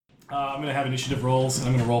I'm going to have initiative rolls, and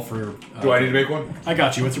I'm going to roll for... Do I need to make one? I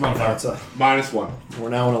got you. What's your modifier? That's a, -1. we're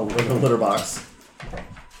now in a litter box.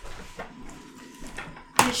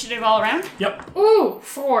 Initiative all around? Yep. Ooh,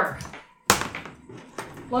 4.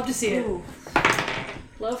 Love to see it. Ooh.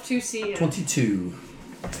 Love to see it. 22.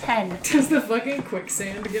 10. Does the fucking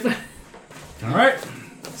quicksand get a... All right.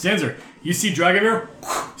 Zanzer, you see Dragomir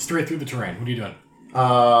straight through the terrain. What are you doing?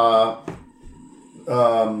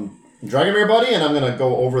 Dragomir, buddy, and I'm gonna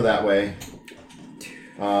go over that way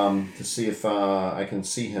to see if I can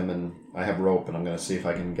see him, and I have rope, and I'm gonna see if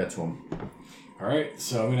I can get to him. All right.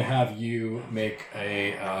 So I'm going to have you make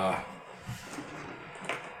a...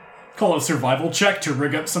 call it a survival check to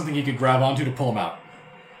rig up something you could grab onto to pull him out.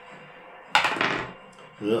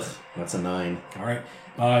 Ugh, that's a 9. All right.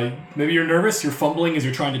 Maybe you're nervous. You're fumbling as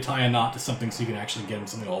you're trying to tie a knot to something so you can actually get him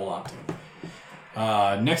something to hold on to.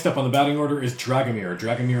 Next up on the batting order is Dragomir.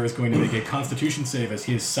 Dragomir is going to make a Constitution save as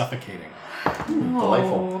he is suffocating.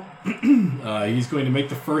 Delightful. He's going to make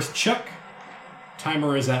the first check.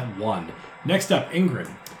 Timer is at 1. Next up, Ingrid.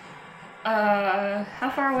 How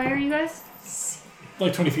far away are you guys?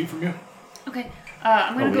 Like 20 feet from you. Okay.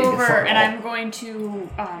 I'm going to we go can get over far and off. I'm going to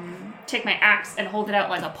take my axe and hold it out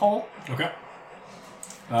like a pole. Okay.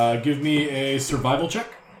 Give me a survival check.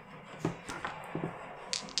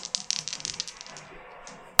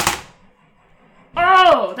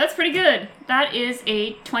 Oh, that's pretty good. That is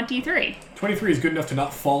a 23. 23 is good enough to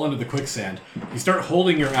not fall into the quicksand. You start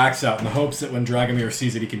holding your axe out in the hopes that when Dragomir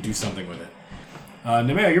sees it, he can do something with it.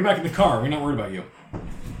 Nemea, you're back in the car. We're not worried about you.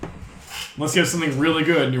 Unless you have something really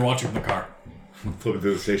good and you're watching from the car. Flipping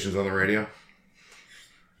through the stations on the radio.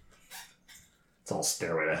 It's all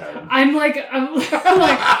Stairway to Heaven. I'm like,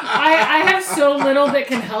 I have so little that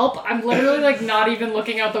can help. I'm literally like not even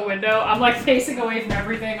looking out the window. I'm like facing away from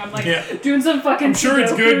everything. I'm like doing some fucking. I'm sure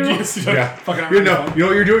it's good. Sudoku. Yes, Yeah. fucking You know what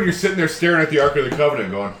you're doing? You're sitting there staring at the Ark of the Covenant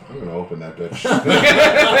going, I'm going to open that bitch.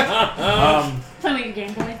 Playing with your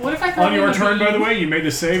Game Boy. What if I thought On your turn, by the way, you made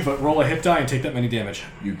the save, but roll a hit die and take that many damage.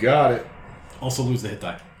 You got it. Also lose the hit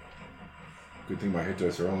die. Good thing my hit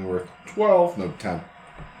dice are only worth 12. No, 10.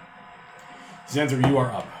 Zanzer, you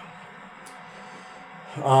are up.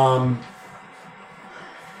 I'm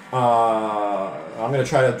gonna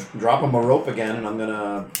try to drop him a rope again, and I'm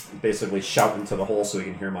gonna basically shout into the hole so he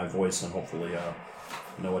can hear my voice and hopefully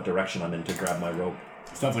know what direction I'm in to grab my rope.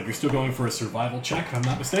 Sounds like you're still going for a survival check, if I'm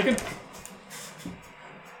not mistaken.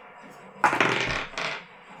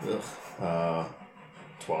 Ugh.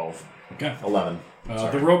 12. Okay. 11.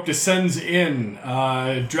 The rope descends in.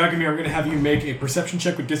 Dragomir, I'm going to have you make a perception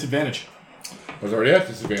check with disadvantage. I was already at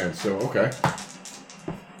disadvantage, so okay.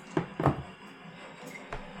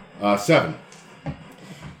 7.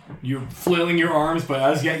 You're flailing your arms, but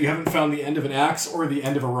as yet you haven't found the end of an axe or the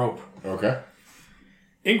end of a rope. Okay.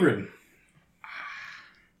 Ingrid.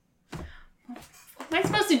 What am I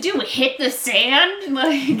supposed to do? Hit the sand?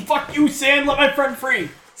 Like, Fuck you, sand! Let my friend free!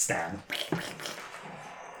 Stab.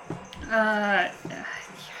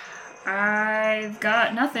 I've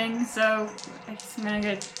got nothing, so I guess I'm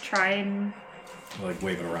gonna try and Like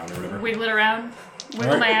waving around or whatever. wiggle it around.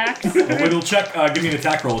 Wiggle Alright. my axe. A wiggle check. Give me an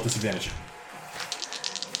attack roll with disadvantage.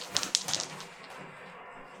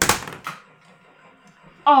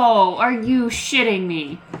 Oh, are you shitting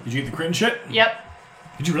me? Did you get the crit and shit? Yep.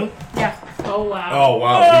 Did you really? Yeah. Oh wow. Oh,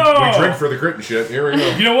 wow. Oh! We drink for the crit and shit. Here we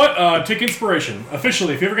go. You know what? Take inspiration.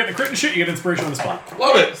 Officially, if you ever get the crit and shit, you get inspiration on the spot.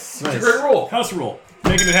 Love it. It's a great roll. House rule.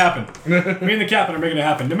 Making it happen. Me and the captain are making it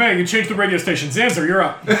happen. Nemea, you change the radio station. Zanzer, you're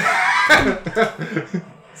up.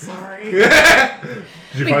 Sorry. Did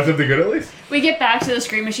you find something good at least? We get back to the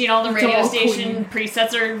screen machine, all the radio all station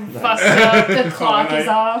presets are fussed up, the clock is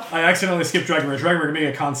off. I accidentally skipped Dragomir. Dragomir,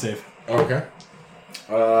 make a con save. Okay.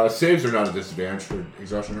 Saves are not a disadvantage for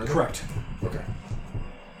exhaustion, right? Correct. Okay.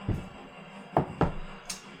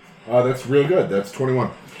 That's real good. That's 21.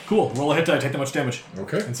 Cool. Roll a hit die. Take that much damage.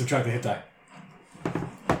 Okay. And subtract the hit die.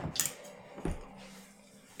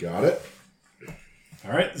 Got it.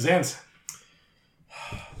 All right, Zans.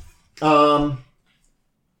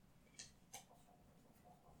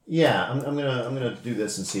 Yeah, I'm gonna do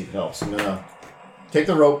this and see if it helps. I'm gonna take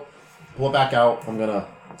the rope, pull it back out. I'm gonna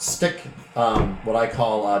stick what I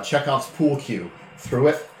call Chekhov's pool cue through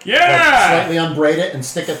it. Yeah! Like, slightly unbraid it and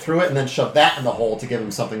stick it through it, and then shove that in the hole to give him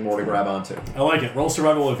something more to grab onto. I like it. Roll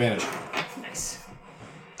survival advantage. Nice.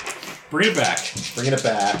 Bring it back. Bringing it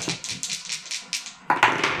back.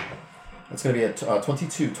 That's gonna be a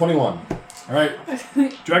 21. All right.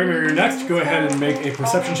 Dragomir, you're next. Go ahead and make a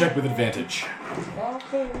perception check with advantage.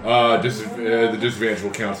 The disadvantage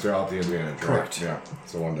will cancel out the advantage. Right? Correct. Yeah.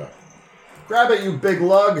 So 1 die. Grab it, you big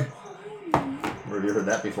lug. Where have you heard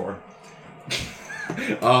that before?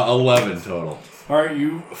 11 total. All right,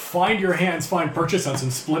 you find your hands find purchase on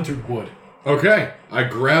some splintered wood. Okay, I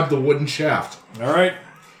grab the wooden shaft. All right.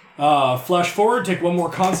 Flash forward. Take one more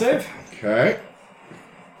con save. Okay.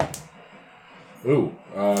 Ooh,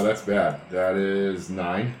 that's bad. That is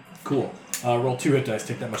 9. Cool. Roll 2 hit dice.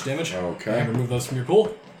 Take that much damage. Okay. And remove those from your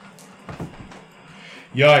pool.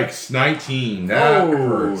 Yikes, 19. That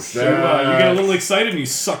hurts. So, you get a little excited and you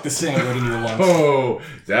suck the sand right into your lungs. Oh,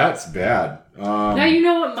 that's bad. Now you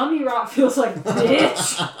know what mummy rot feels like,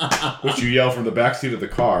 bitch. Which you yell from the backseat of the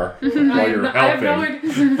car while you're I have no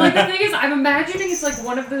helping. idea. Like, the thing is, I'm imagining it's like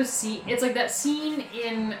one of those scenes. It's like that scene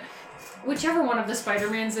in whichever one of the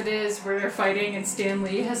Spider-Mans it is where they're fighting and Stan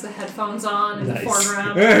Lee has the headphones on in the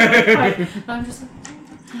foreground. I'm just like...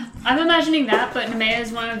 I'm imagining that, but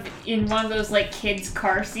Nemea's in one of those like kids'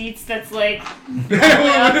 car seats that's like all the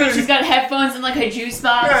way up, and she's got headphones and like a juice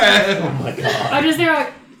box. Oh my god. I'm just there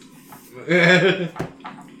like...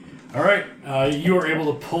 All right. You are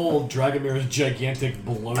able to pull Dragomir's gigantic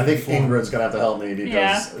bloated I think form. Ingrid's gonna have to help me because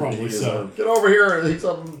Yeah. Probably he's so. Get over here. He's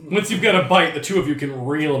Once you've got a bite, the two of you can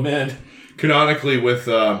reel him in. Canonically, with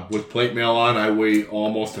plate mail on, I weigh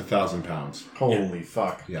almost 1,000 pounds. holy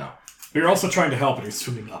fuck. Yeah. But you're also trying to help, and he's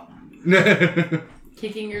swimming up.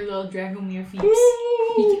 Kicking your little Dragomir feet.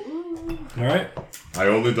 All right. I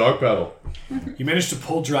own the dog pedal. You managed to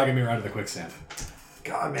pull Dragomir out of the quicksand.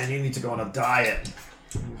 God, man, you need to go on a diet.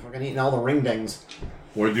 You're fucking eating all the ring dings.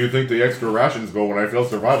 Where do you think the extra rations go when I fail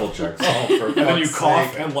survival checks? Oh, for And then you fuck's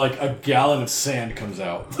cough, sake. and like a gallon of sand comes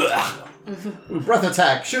out. Ooh, breath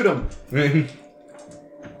attack. Shoot him.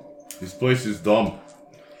 This place is dumb.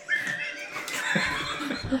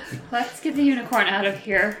 Let's get the unicorn out of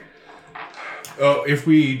here. Oh, if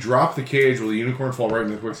we drop the cage, will the unicorn fall right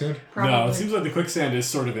into the quicksand? No, it seems like the quicksand is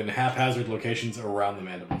sort of in haphazard locations around the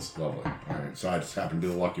mandibles. Lovely. All right, so I just happened to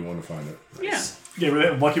be the lucky one to find it. Yeah. Yeah,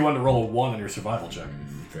 but lucky one to roll a 1 on your survival check.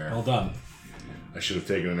 Fair. Well done. I should have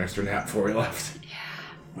taken an extra nap before we left.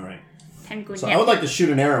 All right. 10 good So I would like to shoot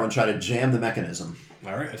an arrow and try to jam the mechanism.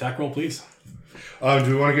 All right. Attack roll, please. Do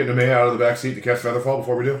we want to get Nemea out of the back seat to catch Featherfall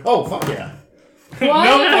before we do? Oh, fuck yeah.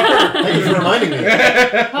 What? Thank you for reminding me.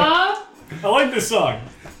 Huh? I like this song.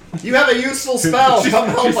 You have a useful spell. Come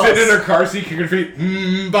help She's sitting in us. her car seat, kicking her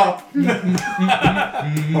feet. Bop.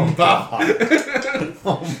 Bop.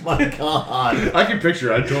 Oh my god. I can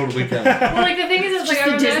picture it. I totally can. Well, like, the thing is, it's like, Just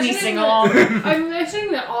I'm the Disney imagining sing-along. that- I'm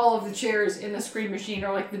imagining that all of the chairs in the Scream Machine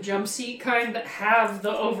are like the jump seat kind that have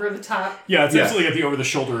the over-the-top. Yeah, it's Yeah. absolutely at the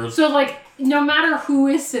over-the-shoulder. So, like, no matter who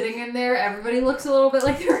is sitting in there, everybody looks a little bit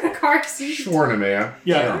like they're in a car seat. Sure, Nemea.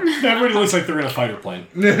 Yeah, everybody looks like they're in a fighter plane.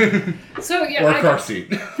 So, yeah, Or a car seat.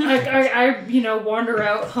 I wander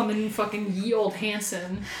out humming fucking Ye Old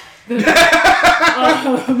Hanson. Who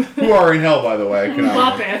are in hell, by the way.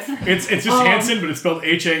 Muppet. It's just Hanson, but it's spelled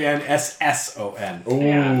Hanson.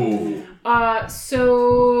 Ooh.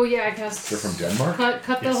 So yeah, I guess They're from Denmark?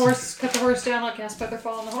 Cut the horse down. I'll cast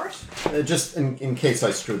Featherfall on the horse. Just in case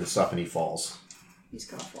I screw this up and he falls. He's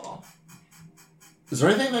gonna fall. Is there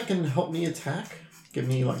anything that can help me attack? Give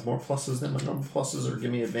me like more pluses than my normal pluses, or give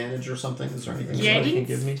me advantage or something? Is there anything that you can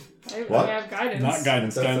give me? I have guidance. Not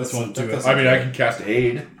guidance. That- Guidance that's- won't do that- it. that's- I mean, I can cast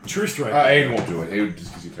Aid. True strike. Aid won't do it. Aid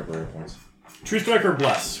just gives you temporary points. True strike or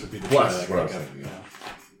bless would be the Bless two is that what I can was go. thinking,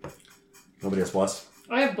 Nobody has bless.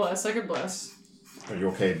 I have bless. I could bless. Are you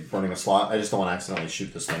okay burning a slot? I just don't want to accidentally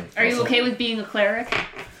shoot this thing. Are you Also. okay with being a cleric?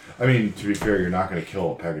 I mean, to be fair, you're not going to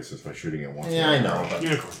kill a Pegasus by shooting it once. Yeah, I know. But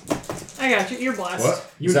Unicorn. I got you. You're blessed.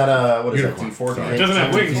 What? is that a what is Unicorn. that? D4? Sorry. It doesn't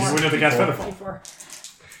have wings. You D4? wouldn't have to cast Featherfall. Before.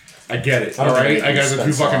 I get it. I don't All right, think I got the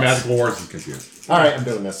two spend fucking slots. magical wars is confused. All right, I'm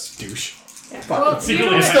doing this. Douche. Well, you secretly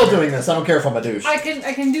know I'm what? still doing this. I don't care if I'm a douche. I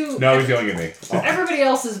can do. No, he's yelling at me. Everybody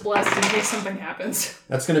else is blessed in case something happens.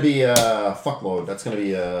 That's gonna be a fuckload. That's gonna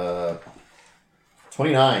be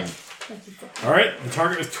 29. All right. The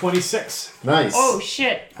target is 26. Nice. Oh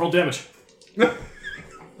shit! Roll damage.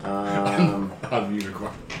 Um, On the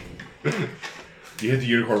unicorn. You hit the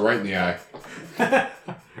unicorn right in the eye. Right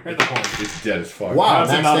in the corner. It's dead as fuck. wow,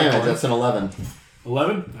 That's a max non- damage. That's an 11.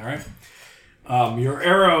 11. All right. Your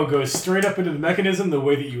arrow goes straight up into the mechanism the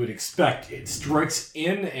way that you would expect. It strikes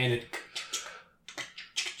in and it.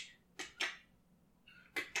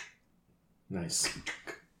 Nice.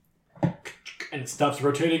 And it stops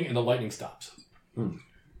rotating and the lightning stops. And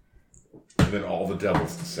then all the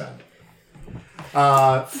devils descend.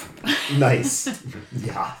 Nice.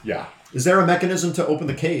 Yeah. Yeah. Is there a mechanism to open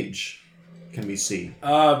the cage? Can we see?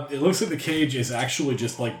 It looks like the cage is actually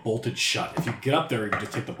just like bolted shut. If you get up there, you can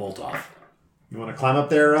just take the bolt off. You want to climb up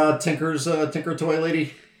there, Tinker toy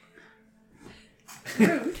lady?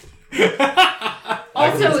 Rude.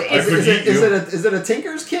 Also, Is it a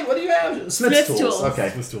Tinker's kit? What do you have? Smith's tools. Okay.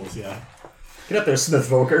 Smith's tools, yeah. Get up there, Smith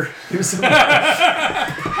Voker. Do some. First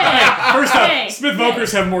Hey, off, Smith hey.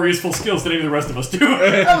 Vokers have more useful skills than any of the rest of us do.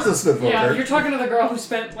 That was a Smith Voker. Yeah, you're talking to the girl who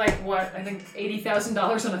spent I think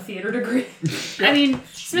 $80,000 on a theater degree. I mean,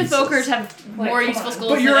 Smith Jesus. Vokers have Like, more come useful on. skills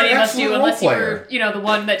But than you're any an of us do, excellent unless you role were, the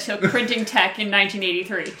one that took printing tech in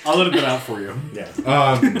 1983. I'll let it been out for you. Yeah.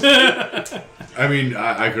 I mean,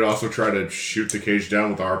 I could also try to shoot the cage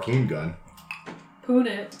down with a harpoon gun. Poon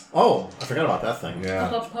it. Oh, I forgot about that thing. Yeah.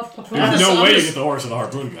 There's no way to get the horse with a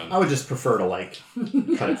harpoon gun. I would just prefer to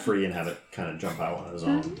cut it free and have it kind of jump out on its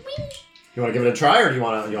own. You want to give it a try, or do you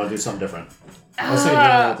want to do something different? I was thinking doing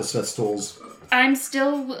that with the Smith's tools. I'm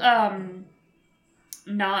still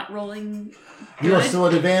not rolling. You are good. still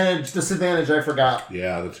at disadvantage. I forgot.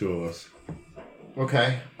 Yeah, the two of us.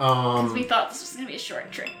 Okay. We thought this was gonna be a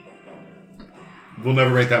short trip. We'll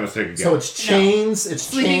never make that mistake again. So it's chains. It's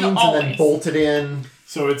Sleeping chains and then always. bolted in.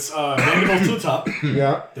 So it's mandibles to the top.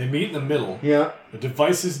 Yeah. They meet in the middle. Yeah. The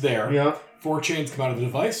device is there. Yeah. 4 chains come out of the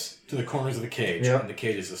device to the corners of the cage, Yeah. and the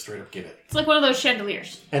cage is a straight up give it. It's like one of those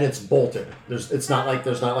chandeliers. And it's bolted. There's not like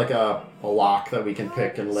a lock that we can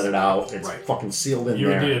pick and let it out. It's Right. fucking sealed in You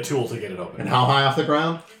would there. need a tool to get it open. And how high off the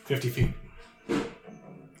ground? 50 feet.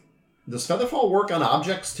 Does Featherfall work on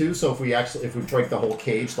objects too? So if we break the whole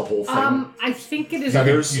cage, the whole thing. I think it is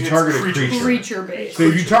Feathers? You target a creature. creature. creature based. So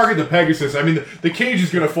if you target the Pegasus, I mean, the cage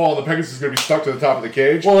is going to fall. The Pegasus is going to be stuck to the top of the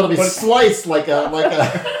cage. Well, it'll be but- sliced like a.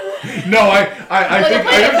 No, I think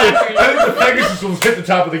factory. the Pegasus will hit the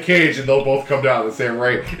top of the cage and they'll both come down at the same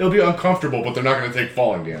rate. It'll be uncomfortable, but they're not going to take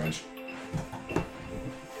falling damage.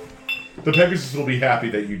 The Pegasus will be happy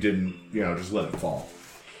that you didn't, just let it fall,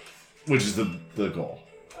 which is the goal.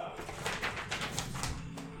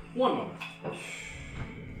 One moment.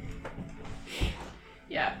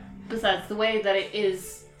 Yeah. Besides, the way that it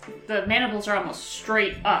is, the mandibles are almost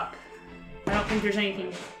straight up. I don't think there's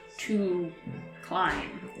anything to climb.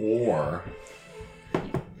 Or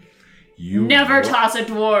you Never toss a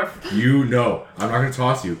dwarf. I'm not going to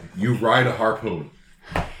toss you. You ride a harpoon.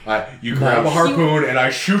 You grab a Nice. harpoon and I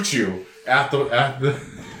shoot you at the.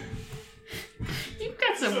 You've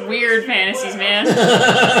got some weird fantasies, man.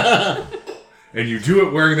 And you do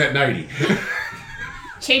it wearing that nightie.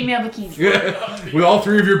 Chainmail bikini. With all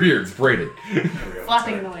 3 of your beards braided.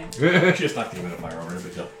 Flapping in the wind. Just knocked the humidifier over, no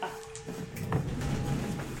big deal.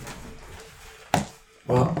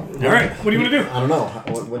 Well, All right, what do you want to do? I don't know.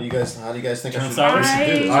 What do you guys? How do you guys think I should sour. should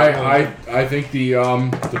do this? I think the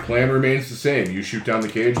plan remains the same. You shoot down the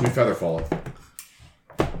cage, we featherfall it.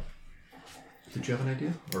 Did you have an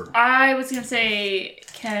idea? Or I was gonna say,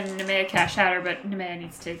 can Nemea cast Shatter, but Nemea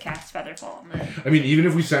needs to cast Featherfall on the... I mean, even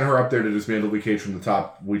if we sent her up there to dismantle the cage from the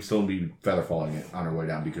top, we'd still be featherfalling it on our way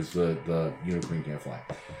down because the unicorn can't fly.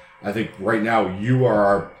 I think right now you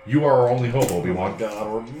are our only hope, Obi-Wan.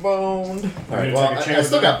 God, we're boned. All gonna right. Well, take a I chance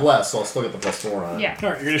still with got blessed, so I'll still get the +4 on it. Yeah. All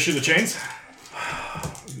right, you're going to shoot the chains?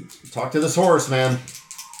 Talk to this horse, man.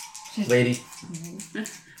 Lady.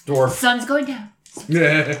 Dwarf. Sun's going down.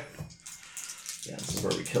 Yeah. Yeah, this is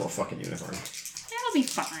where we kill a fucking unicorn. It'll be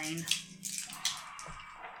fine.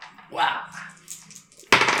 Wow.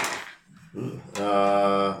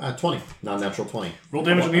 20. Non-natural 20. Roll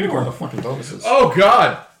damage on the What unicorn. are the fucking bonuses? Oh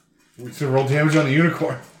God! We should roll damage on the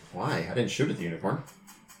unicorn. Why? I didn't shoot at the unicorn.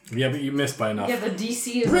 Yeah, but you missed by enough. Yeah, the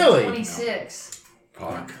DC is Really? 26.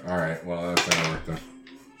 Fuck. All right. Well, that's not gonna work then.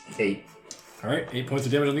 8. All right, 8 points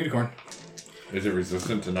of damage on the unicorn. Is it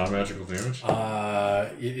resistant to non-magical damage?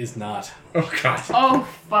 It is not. Oh God. Oh,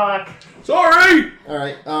 fuck. Sorry. All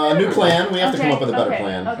right. New plan. We have to come up with a better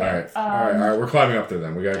plan. Okay. All right. All right. We're climbing up there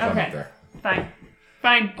then. We gotta climb Okay. up there.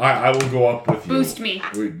 Fine. I will go up with you. Boost me.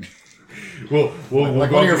 We'll Like go one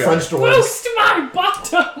of your together. French dwarves. Boost my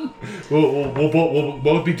bottom! We'll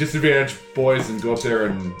both be disadvantaged boys and go up there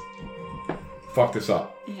and fuck this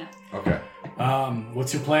up. Yeah. Okay.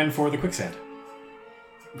 What's your plan for the quicksand?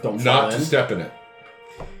 Don't fall Not in. to step in it.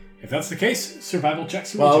 If that's the case, survival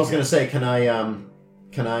checks. Well, I was gonna say, can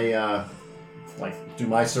I like do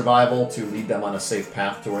my survival to lead them on a safe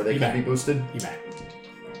path to where they You can may. be boosted? You may.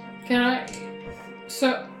 Can I...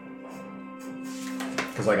 So,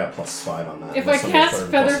 Because I got +5 on that. if I Unless somebody cast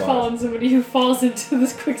started with +5. Featherfall on somebody who falls into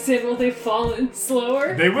this quicksand, will they fall in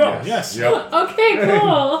slower? They will, yes. Yep. Okay,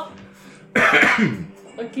 cool.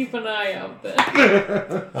 I'll keep an eye out then.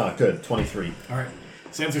 Oh, good. 23. All right.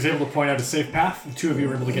 Sansor's able to point out a safe path. The 2 of you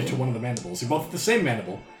are able to get to one of the mandibles. You're both at the same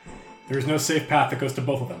mandible. There is no safe path that goes to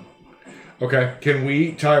both of them. Okay. Can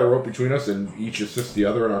we tie a rope between us and each assist the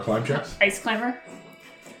other in our climb checks? Ice climber.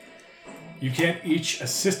 You can't each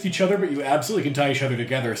assist each other, but you absolutely can tie each other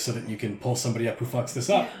together so that you can pull somebody up who fucks this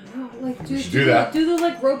up. No, like do do that. Do the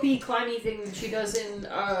like ropey climby thing that she does in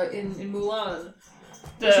Mulan.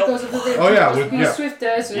 She The, goes up the Oh, yeah, just with- be yeah. swift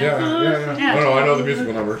as Yeah. No, I know the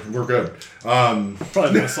musical number. We're good.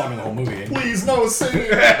 Probably the best song in the whole movie. Please, no, sing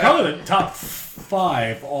it. Probably the top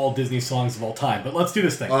 5 all Disney songs of all time. But let's do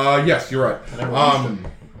this thing. Yes, you're right.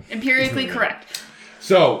 empirically correct.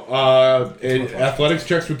 So, athletics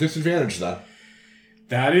checks with disadvantage then.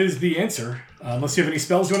 That is the answer. Unless you have any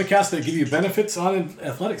spells you want to cast that give you benefits on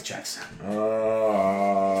athletics checks.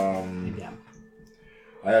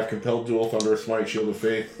 I have Compelled Duel, Thunder Smite, Shield of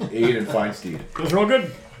Faith, Aid, and Fine Steed. Those are all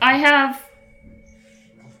good. I have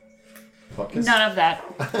Fuck this. none of that.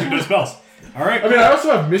 You do spells. All right. I mean, I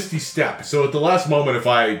also have Misty Step, so at the last moment, if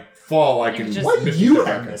I fall, I can just- What Misty you Step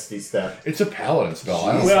have back. Misty Step? It's a paladin spell.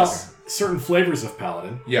 I don't Well, know. certain flavors of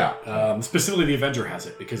Paladin. Yeah. Specifically, the Avenger has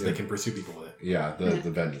it because they can pursue people with it. Yeah, the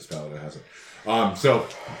Vengeance Paladin has it. So,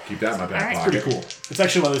 keep that in my back Alright. pocket. Pretty cool. It's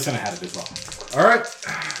actually why they sent had it as well. Alright,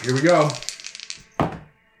 here we go.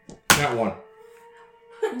 That one.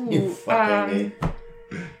 You fucking me.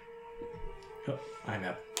 I'm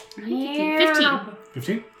at 15.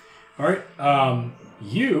 15. All right.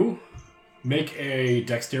 You make a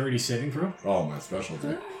dexterity saving throw. Oh, my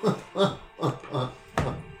specialty.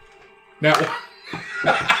 Now,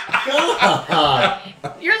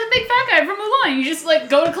 You're the big fat guy from Mulan. You just like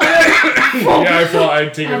go to climb. yeah, I thought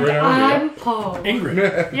I'd take it And right over I'm Paul.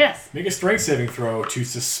 Ingrid, Yes. make a strength saving throw to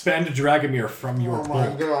suspend Dragomir from your Oh my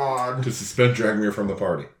bolt. god. to suspend Dragomir from the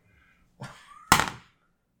party.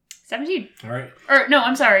 17. All right. Or no,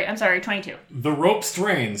 I'm sorry. 22. The rope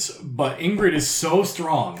strains, but Ingrid is so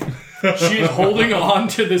strong. She is holding on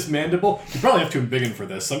to this mandible. You probably have to embiggen for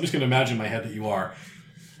this, so I'm just going to imagine in my head that you are.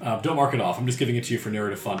 Don't mark it off. I'm just giving it to you for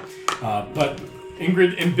narrative fun. But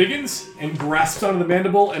Ingrid embiggens and grasps onto the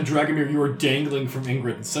mandible, and Dragomir, you are dangling from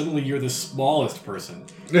Ingrid, and suddenly you're the smallest person.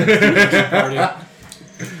 I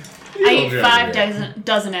ate Dragomir. 5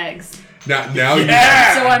 dozen eggs. Now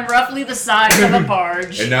So I'm roughly the size of a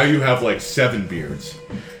barge. and now you have like 7 beards.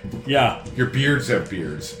 Yeah. Your beards have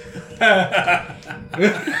beards.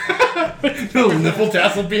 Little nipple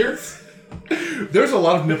tassel beards. There's a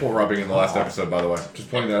lot of nipple rubbing in the last episode, by the way.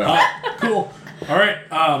 Just pointing that out. Cool. All right.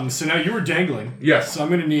 So now you were dangling. Yes. So I'm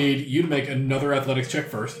going to need you to make another athletics check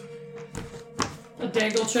first A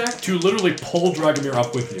dangle check. to literally pull Dragomir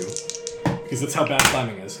up with you, because that's how bad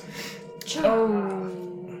climbing is. Oh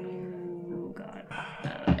god.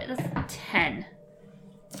 That's 10.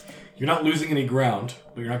 You're not losing any ground,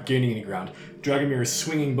 but you're not gaining any ground. Dragomir is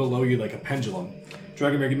swinging below you like a pendulum.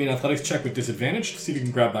 Dragomir, give me an athletics check with disadvantage to see if you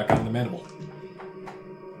can grab back onto the mandible.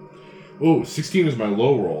 Oh, 16 is my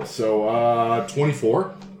low roll, so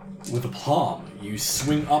 24. With a palm, you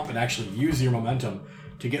swing up and actually use your momentum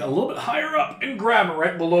to get a little bit higher up and grab it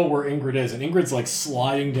right below where Ingrid is. And Ingrid's like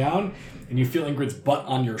sliding down, and you feel Ingrid's butt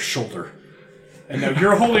on your shoulder. And now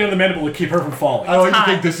you're holding on the mandible to keep her from falling. I like to hot.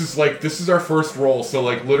 think this is our first roll, so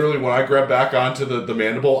like literally when I grab back onto the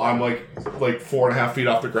mandible, I'm like 4.5 feet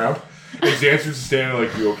off the ground. And Xander's just standing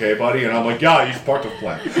like, "You okay, buddy?" And I'm like, "Yeah, he's part of the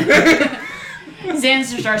plan."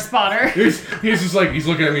 Xander's our spotter. he's just like, he's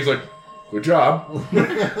looking at me, he's like, "Good job.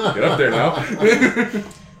 Get up there now."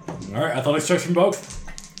 All right, athletics checks from both.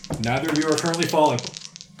 Neither of you are currently falling.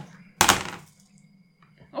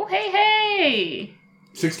 Oh, hey.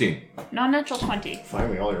 16. Non-natural 20.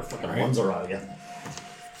 Finally, all your fucking ones are out of you.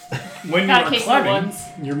 When you Got a are case of climbing, ones.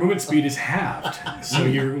 your movement speed is halved. So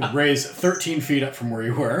you raise 13 feet up from where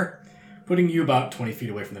you were, putting you about 20 feet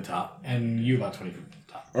away from the top, and you about 20 feet from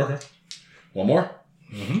the top. Okay. One more.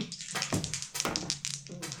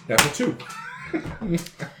 That's a 2.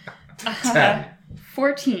 10.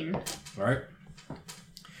 14. All right.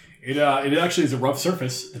 It actually is a rough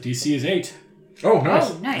surface. The DC is 8. Oh, nice.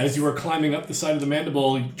 Oh, nice. As you are climbing up the side of the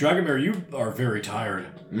mandible, Dragomir, you are very tired.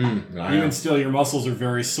 I Even am. still, your muscles are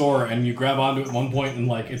very sore, and you grab onto it at one point, and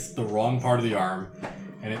like it's the wrong part of the arm,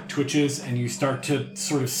 and it twitches, and you start to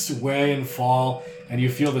sort of sway and fall, and you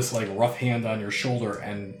feel this like rough hand on your shoulder,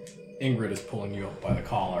 and Ingrid is pulling you up by the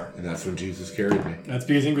collar. And that's when Jesus carried me. That's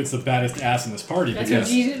because Ingrid's the baddest ass in this party. That's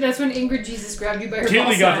because that's when Ingrid Jesus grabbed you by her Kaylee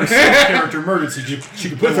ball got her sack. side character murdered, so she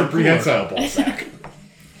could put With a her prehensile ball sack.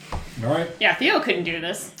 All right. Yeah, Theo couldn't do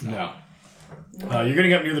this. No. You're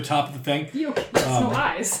getting up near the top of the thing. You that's no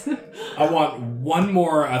eyes. I want one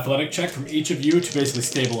more athletic check from each of you to basically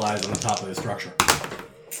stabilize on the top of the structure.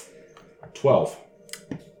 12.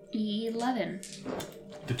 11.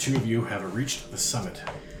 The two of you have reached the summit.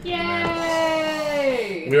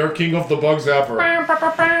 Yay! We are king of the bug zapper.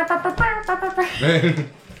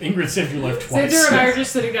 Ingrid saved your life twice. Xander and I are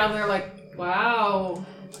just sitting down there like, Wow.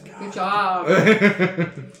 Good job.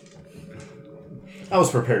 I was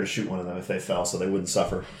prepared to shoot one of them if they fell, so they wouldn't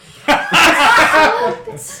suffer. Oh,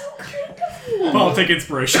 that's so kind of you. Well, I'll take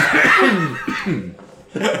inspiration.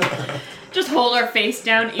 Just hold our face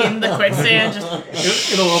down in the quicksand.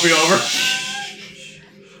 Just It'll all be over.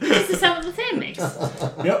 this is the sound the sand makes.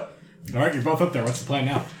 Yep. All right, you're both up there. What's the plan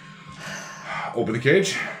now? Open the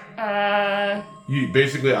cage. Throw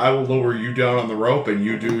Basically, I will lower you down on the rope, and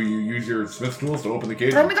you use your smith tools to open the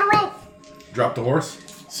cage. me the rope. Drop the horse.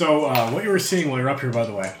 So, what you were seeing while you're up here, by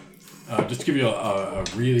the way, just to give you a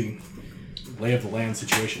really lay of the land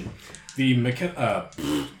situation, the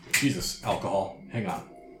Jesus, alcohol. Hang on.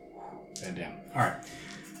 And damn. All right.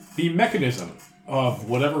 The mechanism of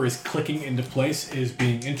whatever is clicking into place is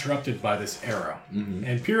being interrupted by this arrow. Mm-hmm.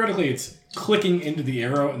 And periodically it's clicking into the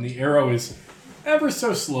arrow, and the arrow is ever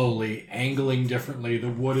so slowly angling differently. The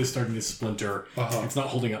wood is starting to splinter. Uh-huh. It's not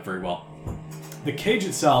holding up very well. The cage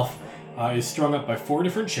itself is strung up by 4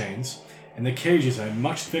 different chains, and the cage is a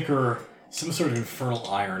much thicker, some sort of infernal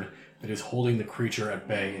iron that is holding the creature at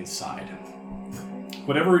bay inside.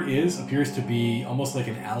 Whatever it is appears to be almost like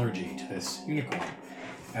an allergy to this unicorn,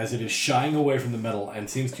 as it is shying away from the metal and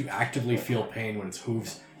seems to actively feel pain when its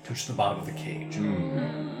hooves touch the bottom of the cage.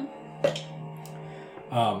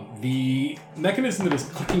 The mechanism that is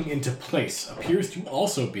clicking into place appears to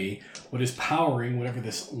also be what is powering whatever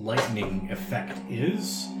this lightning effect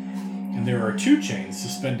is. And there are 2 chains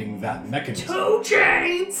suspending that mechanism. 2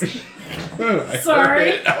 chains! I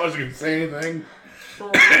Sorry. I wasn't going to say anything.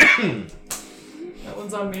 That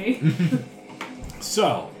one's on me.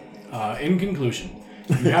 So, in conclusion,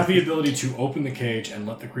 you have the ability to open the cage and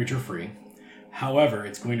let the creature free. However,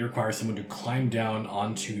 it's going to require someone to climb down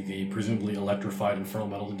onto the presumably electrified infernal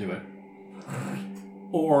metal to do it.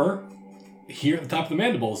 Or, here at the top of the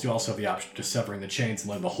mandibles, you also have the option of severing the chains and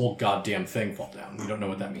letting the whole goddamn thing fall down. You don't know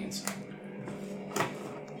what that means.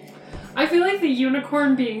 I feel like the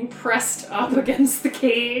unicorn being pressed up against the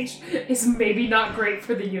cage is maybe not great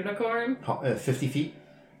for the unicorn. 50 feet?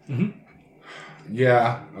 Mm-hmm.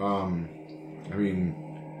 Yeah, I mean,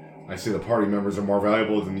 I say the party members are more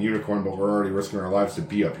valuable than the unicorn, but we're already risking our lives to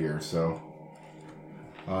be up here, so...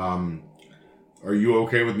 Are you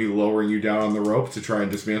okay with me lowering you down on the rope to try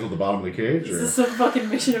and dismantle the bottom of the cage? Or? This is some fucking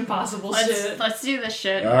Mission Impossible shit. Let's do this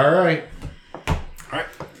shit. Alright. Alright.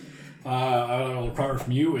 I'll require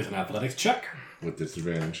from you is an athletics check. With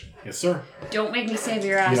disadvantage. Yes, sir. Don't make me save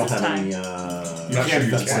your You ass don't this have time. any, You Not can.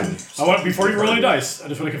 sure you can. I want, before you roll any dice, I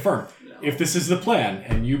just want to confirm. If this is the plan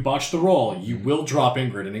and you botch the roll, you will drop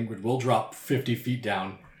Ingrid, and Ingrid will drop 50 feet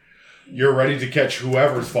down. You're ready to catch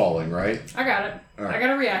whoever's falling, right? I got it. Alright. I got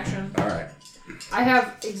a reaction. Alright. I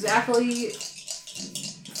have exactly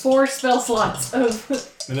 4 spell slots of...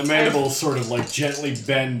 And the mandibles sort of like gently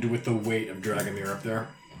bend with the weight of Dragomir up there.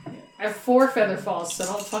 I have 4 feather falls, so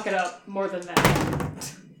don't fuck it up more than that.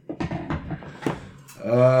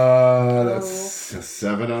 That's a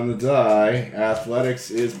 7 on the die. Athletics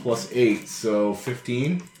is +8, so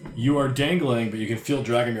 15. You are dangling, but you can feel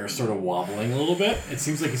Dragomir sort of wobbling a little bit. It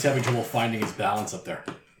seems like he's having trouble finding his balance up there.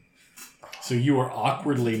 So you are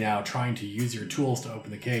awkwardly now trying to use your tools to open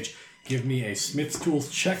the cage. Give me a Smith's Tools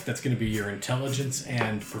check. That's going to be your intelligence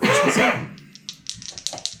and proficiency.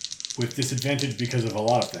 With disadvantage because of a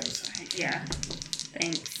lot of things. Yeah.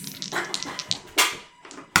 Thanks.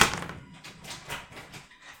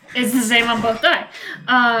 It's the same on both die.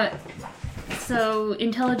 So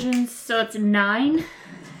intelligence, so it's 9.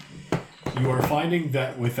 You are finding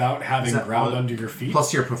that without having Is that ground all- under your feet.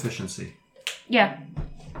 plus your proficiency. Yeah.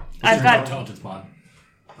 This I've is got your intelligence mod.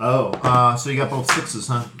 Oh, so you got both 6s,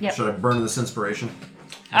 huh? Yep. Should I burn this inspiration?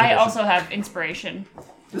 I also have inspiration.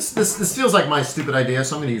 This feels like my stupid idea,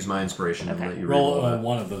 so I'm going to use my inspiration and Okay. let you Roll re-roll that.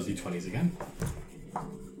 one of those d20s again.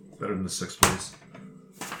 Better than the 6, please.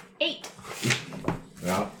 8.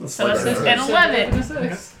 Yeah. So that's better. an 11.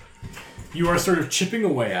 6. You are sort of chipping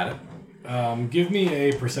away at it. Give me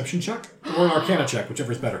a perception check or an arcana check,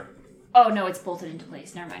 whichever is better. Oh no, it's bolted into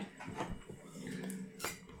place. Never mind.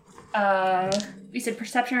 You said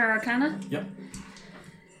perception or arcana? Yep.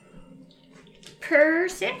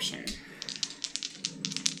 Perception.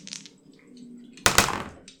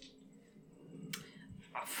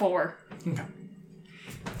 4. Okay.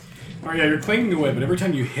 Oh yeah, you're clanging away, but every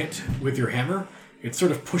time you hit with your hammer, it's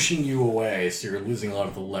sort of pushing you away, so you're losing a lot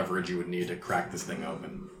of the leverage you would need to crack this thing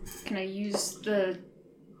open. Can I use the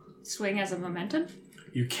swing as a momentum?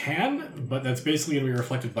 You can, but that's basically going to be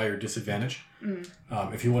reflected by your disadvantage.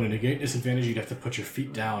 If you want to negate disadvantage, you'd have to put your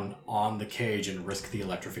feet down on the cage and risk the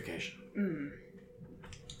electrification.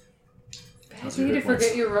 Bad way to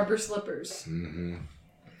forget your rubber slippers.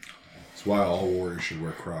 That's why all warriors should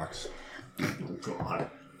wear Crocs. God.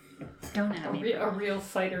 Don't at me. A real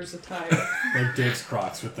fighter's attire. Like Dave's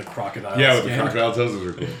Crocs with the crocodile Yeah, with skin. the crocodile toes, those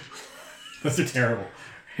are cool. Those are terrible.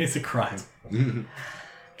 It's a crime. And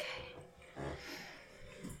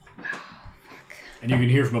you can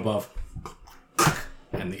hear from above.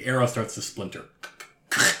 And the arrow starts to splinter.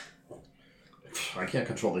 I can't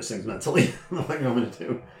control these things mentally. What do you want me to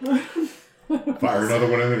do? Fire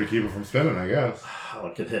another one in there to keep it from spinning, I guess. I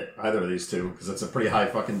could hit either of these two because it's a pretty high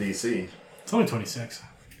fucking DC. It's only 26.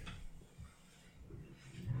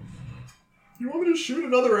 You want me to shoot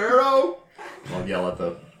another arrow? I'll yell at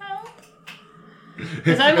the...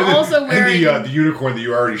 Because I'm also wearing. And the unicorn that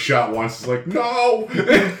you already shot once is like, no!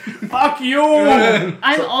 Fuck you!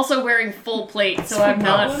 I'm also wearing full plate, so I'm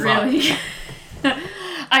not fuck. really.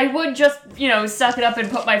 I would just, suck it up and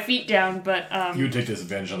put my feet down, but You would take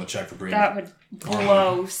disadvantage on the check for breathing. that would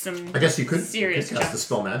blow some. I guess you could serious cast jump. the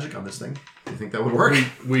spell magic on this thing. Do you think that would work?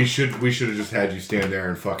 We should have just had you stand there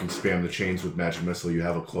and fucking spam the chains with magic missile. You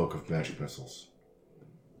have a cloak of magic missiles.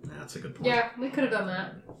 Yeah, that's a good point. Yeah, we could have done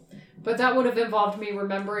that. But that would have involved me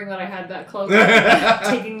remembering that I had that cloak,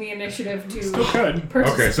 taking the initiative Still to could.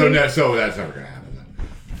 purchase Okay, it. so that's never gonna happen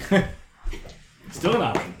then. Still an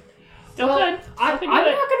option. Still Well, good. I'm Still not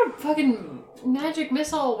good. gonna fucking magic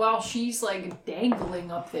missile while she's like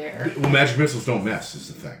dangling up there. Well, magic missiles don't miss, is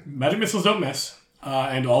the thing. Magic missiles don't miss.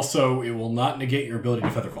 And also, it will not negate your ability to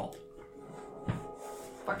featherfall.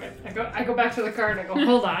 Fuck it. I go back to the card and I go,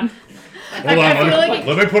 hold on. Hold on, I feel like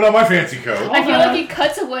let me put on my fancy coat. I feel like he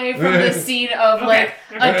cuts away from the scene of like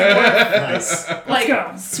a dwarf Nice. like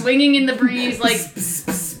go. swinging in the breeze, like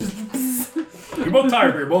You're both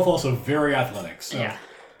tired, but you're both also very athletic. So, yeah.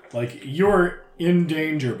 like, you're in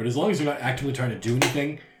danger, but as long as you're not actively trying to do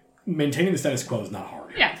anything, maintaining the status quo is not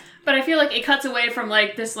hard. Yeah, but I feel like it cuts away from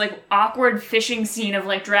like this like awkward fishing scene of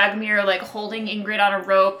like Dragomir like holding Ingrid on a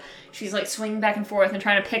rope. She's like swinging back and forth and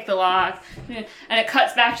trying to pick the lock, and it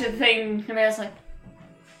cuts back to the thing. And Amanda's like,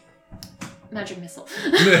 magic missile.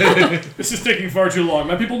 This is taking far too long.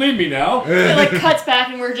 My people need me now. It like cuts back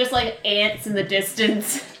and we're just like ants in the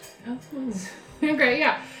distance. Okay,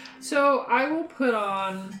 yeah. So I will put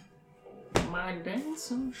on my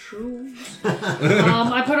dancing shoes.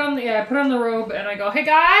 I put on the robe and I go, hey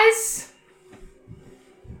guys,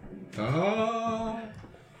 I'm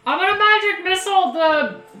gonna magic missile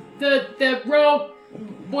the rope.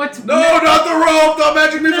 What's No, not the rope! The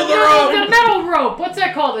magic missile, the the rope! metal rope? What's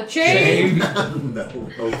that called? A chain?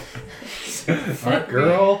 No. Alright,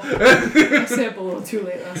 girl. I stayed up a little too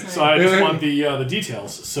late last night. So I just want the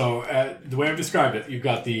details. So the way I've described it, you've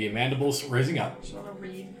got the mandibles raising up. I just want to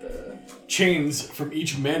read the... Chains from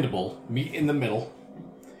each mandible meet in the middle.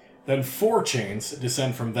 Then 4 chains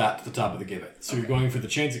descend from that to the top of the gibbet. So you're going for the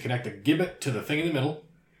chains that connect the gibbet to the thing in the middle,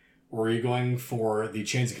 or are you going for the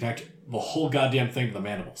chains that connect the whole goddamn thing to the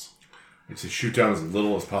mandibles? It's to shoot down as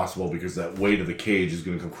little as possible because that weight of the cage is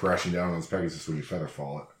going to come crashing down on this Pegasus when you feather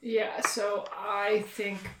fall it. Yeah, so I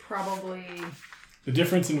think probably... The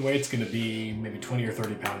difference in weight's going to be maybe 20 or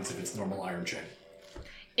 30 pounds if it's normal iron chain.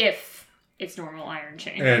 If it's normal iron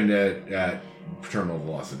chain. And at terminal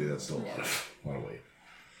velocity, that's still a lot of weight.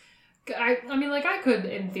 I mean, like, I could,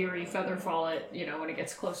 in theory, feather fall it, when it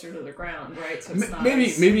gets closer to the ground, right? So it's not...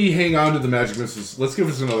 Maybe hang on to the magic missiles. Let's give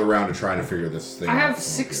us another round of trying to figure this thing out. I have from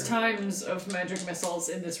 6 here. times of magic missiles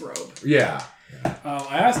in this robe. Yeah.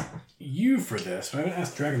 I asked you for this, but I haven't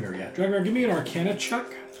asked Dragomir yet. Dragomir, give me an Arcana check.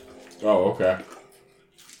 Oh, okay.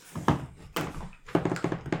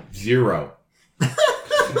 0.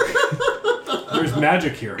 There's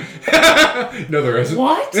magic here. No, there isn't.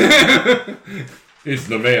 What? It's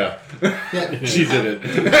Nemea. Yeah, She did it.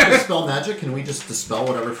 dispel magic? Can we just dispel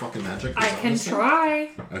whatever fucking magic? I is on can this thing?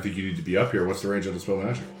 try. I think you need to be up here. What's the range of the spell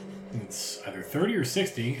magic? It's either 30 or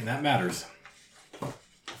 60, and that matters.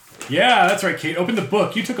 Yeah, that's right, Kate. Open the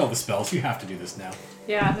book. You took all the spells. You have to do this now.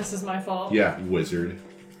 Yeah, this is my fault. Yeah, wizard.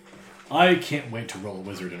 I can't wait to roll a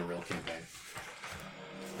wizard in a real campaign.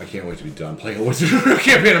 I can't wait to be done playing a wizard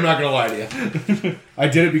campaign, I'm not going to lie to you. I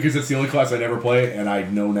did it because it's the only class I never play, and I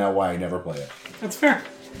know now why I never play it. That's fair.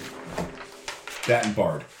 That and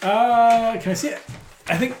Bard. Can I see it?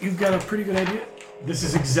 I think you've got a pretty good idea. This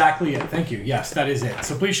is exactly it. Thank you. Yes, that is it.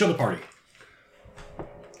 So please show the party.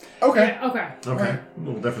 Okay. Yeah, okay. Okay. A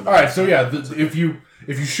little different. All right, so yeah, if you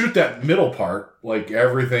shoot that middle part, like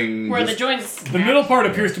everything... Where the just- joints. The middle part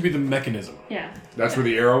appears to be the mechanism. Yeah. That's where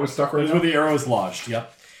the arrow is stuck right That's now? where the arrow is lodged,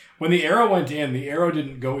 yep. When the arrow went in, the arrow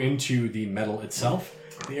didn't go into the metal itself.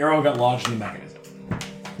 The arrow got lodged in the mechanism.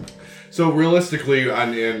 So realistically,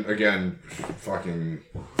 and again, fucking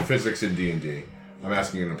physics in D&D, I'm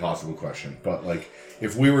asking an impossible question, but like,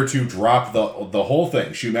 if we were to drop the whole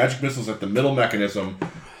thing, shoot magic missiles at the middle mechanism,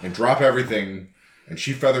 and drop everything, and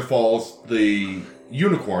she feather falls the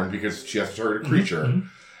unicorn because she has to target a creature,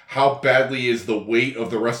 how badly is the weight of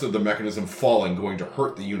the rest of the mechanism falling going to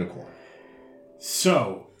hurt the unicorn?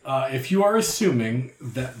 So, if you are assuming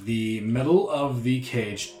that the metal of the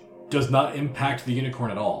cage does not impact the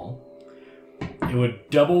unicorn at all, it would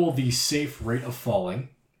double the safe rate of falling,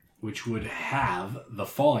 which would have the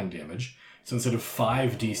falling damage. So instead of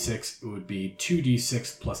 5d6, it would be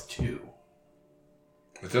 2d6 plus 2.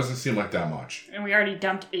 It doesn't seem like that much. And we already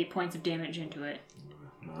dumped 8 points of damage into it.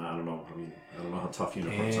 I don't know. I mean, I don't know how tough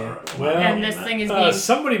unicorns are. well, And this thing is being...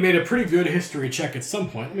 somebody made a pretty good history check at some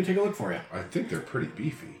point. Let me take a look for you. I think they're pretty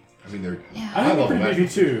beefy. I mean, they're I think high-level they're pretty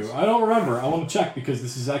magic beefy too. missiles. I don't remember. I want to check because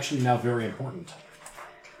this is actually now very important.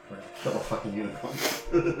 Kill a fucking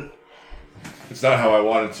unicorn. It's not how I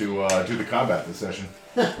wanted to do the combat this session.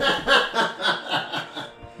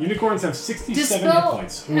 Unicorns have 67 hit Dispel.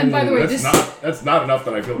 points. And by the way, That's not enough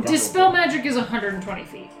that I feel comfortable. dispel magic is 120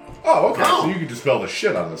 feet. Oh, okay. Oh. So you can dispel the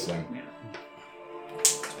shit out of this thing.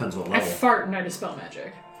 Depends what I level. fart and I dispel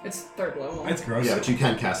magic. It's 3rd level. That's gross. Yeah, but you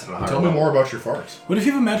can cast it at a higher Tell me level. more about your farts. What if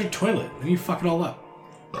you have a magic toilet? Then you fuck it all up.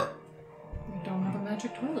 I don't have a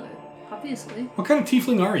magic toilet, obviously. What kind of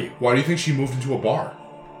tiefling are you? Why do you think she moved into a bar?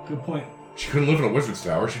 Good point. She couldn't live in a wizard's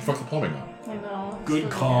tower. She'd fuck the plumbing up. I know. it's Good really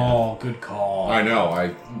call. Good call. I know. I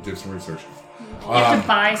did some research. You have to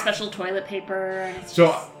buy special toilet paper. And it's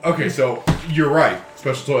So okay, so you're right.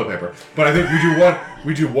 Special toilet paper. But I think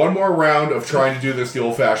we do one more round of trying to do this the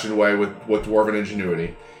old-fashioned way with dwarven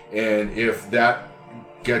ingenuity, and if that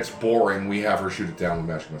gets boring, we have her shoot it down with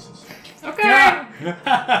magic missiles. bad.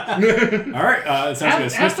 Okay. All right. It sounds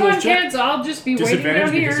good. Have Smith tools fun, check. kids. I'll just be waiting Disadvantage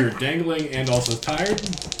down because here. you're dangling and also tired.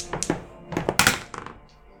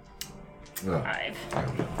 Ugh. 5.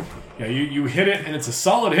 Yeah, you hit it and it's a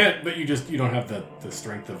solid hit, but you don't have the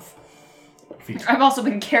strength of feet. I've also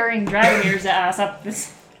been carrying Dragomir's ass up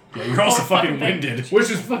this... Yeah, you're also fucking fucking thing. winded. Which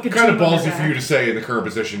is Fucking kind of team on ballsy their for you back. to say in the current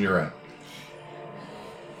position you're in.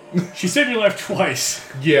 She saved your life twice.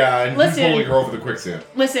 Yeah, and Listen. he's pulling her over the quicksand.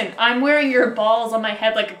 Listen, I'm wearing your balls on my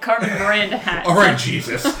head like a Carmen Miranda hat. All right,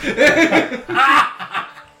 Jesus. All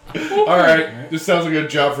right, this sounds like a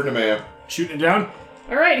job for Nemea. Shooting it down.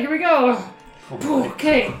 All right, here we go.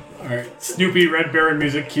 Okay. All right. Snoopy Red Baron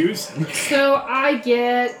music cues. So I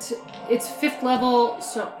get... It's 5th level,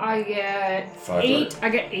 so I get 5 8. darts. I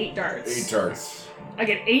get 8 darts. 8 darts. I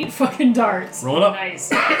get 8 fucking darts. Roll it up. Nice.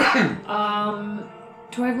 Do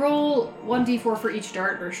I roll 1d4 for each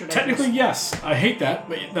dart, or should Technically, I yes. I hate that,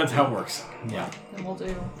 but that's how it works. Yeah. Then we'll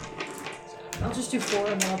do... I'll just do 4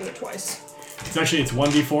 and then I'll do it twice. It's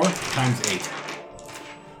 1d4 times 8.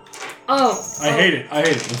 Oh. I hate it.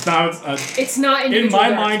 It's not. It's not In individual my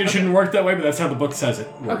darts. mind, it Okay. shouldn't work that way, but that's how the book says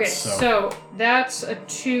it works. Okay, so. so that's a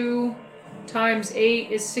 2 times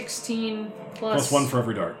 8 is 16 Plus 1 for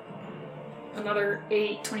every dart. another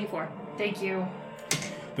 8. 24. Thank you.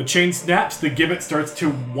 The chain snaps. The gibbet starts to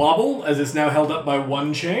wobble as it's now held up by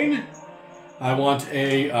one chain. I want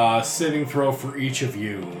a saving throw for each of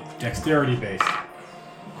you. Dexterity based.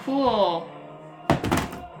 Cool.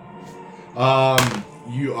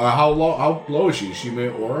 You how low is she? Is she made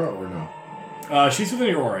aura or no? She's within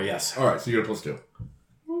your aura, yes. All right, so you get a +2.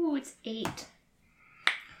 Ooh, it's 8.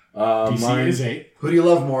 DC Mine is 8. Who do you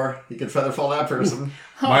love more? You can feather fall that person.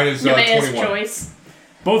 Mine is Nemea's 21. choice.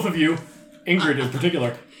 Both of you, Ingrid in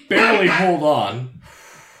particular, barely hold on.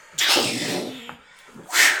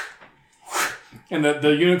 And the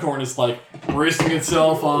unicorn is like bracing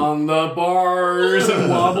itself on the bars and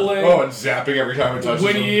wobbling. Oh, and zapping every time it touches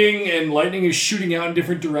them. Whinnying and lightning is shooting out in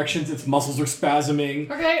different directions. Its muscles are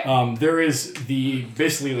spasming. Okay. There is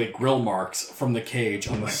basically like grill marks from the cage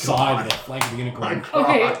on the side of the flank of the unicorn.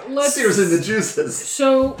 Okay, let's... Sears in the juices.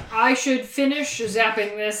 So I should finish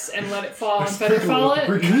zapping this and let it fall and feather fall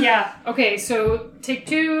it? Yeah. Okay, so take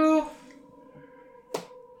 2.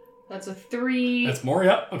 That's a 3. That's more,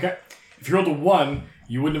 yep. Okay. If you rolled a 1,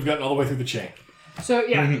 you wouldn't have gotten all the way through the chain. So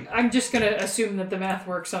yeah, I'm just gonna assume that the math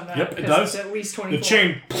works on that. Yep, it because does. It's at least 24. The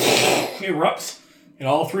chain erupts, and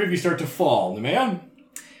all 3 of you start to fall. The man?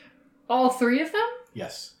 All 3 of them?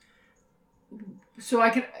 Yes. So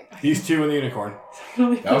I can. These 2 and the unicorn.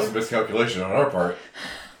 That was a miscalculation on our part.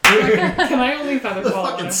 Can I only feather The fall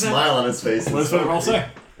one fucking of them? smile on his face. What does the roll say?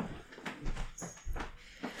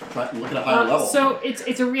 But look at a higher level. So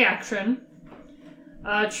it's a reaction.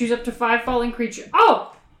 Choose up to 5 falling creatures.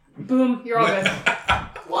 Oh! Boom, you're all good.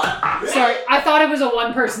 What? Sorry, I thought it was a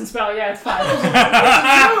 1-person spell. Yeah, it's 5.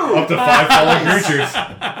 Up to 5 falling creatures.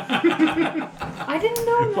 I didn't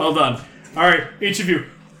know that. Well done. All right, each of you,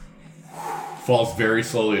 Falls very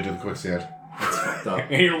slowly into the quicksand. That's fucked up.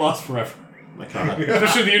 and you're lost forever. My God.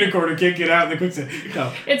 Especially the unicorn who can't get out in the quicksand.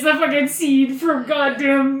 No. It's the fucking seed from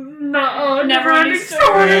goddamn Never Ending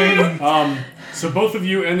Story. So both of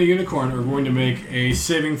you and the unicorn are going to make a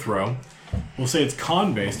saving throw. We'll say it's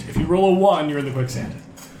con-based. If you roll a 1, you're in the quicksand.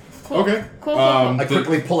 Okay. Cool. I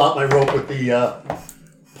quickly pull out my rope with the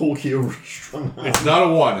pool cue strung on. It's not a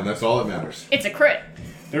 1, and that's all that matters. It's a crit.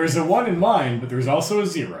 There is a 1 in mine, but there's also a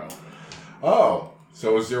 0. Oh,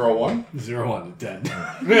 so a 0-1? 0, 1, dead.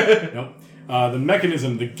 Nope. The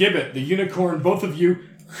mechanism, the gibbet, the unicorn, both of you.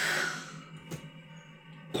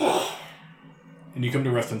 And you come to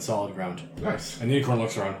rest on solid ground. Nice. And the unicorn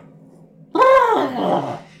looks around.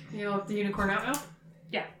 You know the unicorn out now?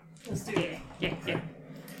 Yeah. Let's do it. Yeah.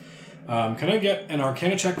 Can I get an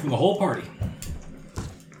Arcana check from the whole party?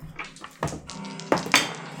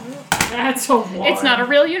 That's a 1. It's not a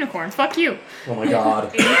real unicorn. Fuck you. Oh my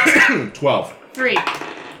God. 12. 3.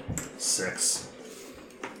 6.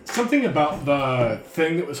 Something about the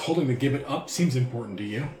thing that was holding the gibbet up seems important to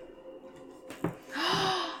you.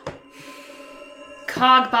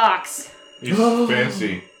 Cog box. It's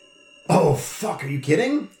fancy. Oh, fuck. Are you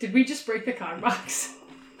kidding? Did we just break the cog box?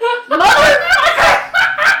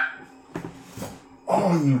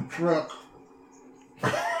 Oh, you prick.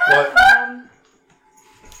 What?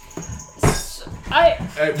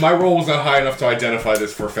 I My roll was not high enough to identify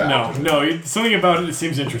this for a fact. Something about it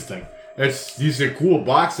seems interesting. He's a cool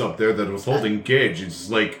box up there that was holding Gage. It's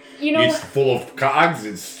like, You know- it's full of cogs.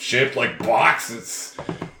 It's shaped like box. It's,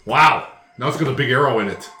 wow. Now it's got a big arrow in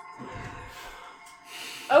it.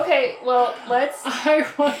 Okay, well, let's I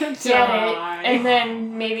want to get die. it, and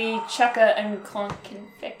then maybe Chukka and Clunk can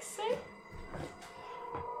fix it.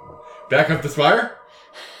 Back up the spire?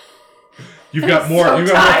 You've got I'm more. so You've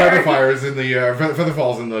got more tired. feather fires in the feather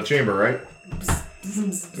falls in the chamber, right?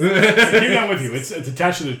 Keep that with you. It's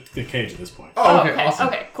attached to the cage at this point. Oh, okay, awesome.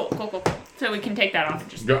 Okay, cool. So we can take that off and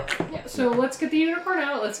just... Go. Yeah, so let's get the unicorn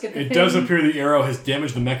out. Let's get the It thing. does appear the arrow has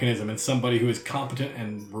damaged the mechanism, and somebody who is competent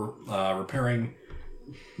and repairing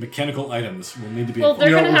mechanical items will need to be. Well, they're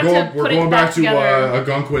gonna have to we're put it going back to together.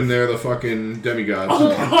 Agunquin there, the fucking demigod. Oh.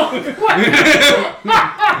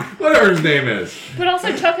 Whatever his name is. But also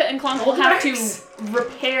Chukka and Clunk will have to Rex.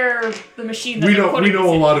 repair the machine that We they're know putting a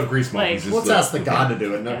this in. lot of grease monkeys. Like- Let's ask the god to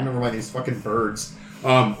do it. Never mind these fucking birds.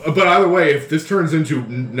 But either way, if this turns into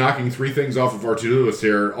knocking 3 things off of our to-do list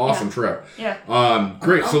here, awesome Yeah. trip. Yeah.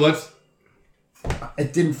 Great. So let's.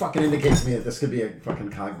 It didn't fucking indicate to me that this could be a fucking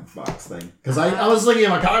cog box thing. Because I was thinking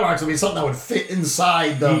of a cog box would be something that would fit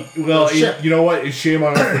inside the, the ship. You know what? It's shame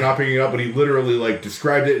on us for not picking it up, but he literally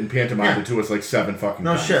described it and pantomimed it to us 7 fucking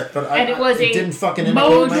No times. shit, but And it was it a didn't fucking indicate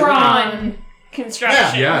my- Modron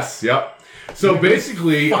construction. Yes. Yep. So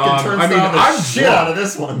basically, Fucking turns down the shit out of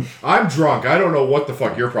this one. I'm drunk. I don't know what the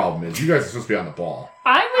fuck your problem is. You guys are supposed to be on the ball.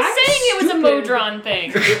 I was saying it was a Modron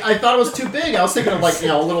thing. I thought it was too big. I was thinking of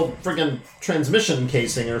a little friggin' transmission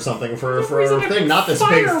casing or something for a thing, not this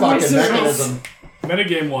big Fire fucking whistles. mechanism.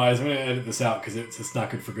 Metagame wise, I'm going to edit this out because it's not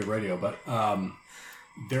good for good radio, but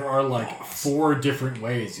there are 4 different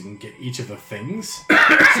ways you can get each of the things.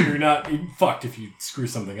 So you're fucked if you screw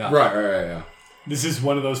something up. Right. Yeah. This is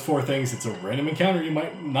one of those 4 things. It's a random encounter you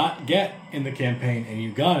might not get in the campaign, and you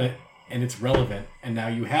got it, and it's relevant, and now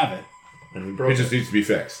you have it. And we broke It just needs to be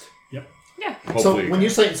fixed. Yep. Yeah. Hopefully. So when you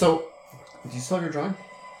say do you still have your drawing?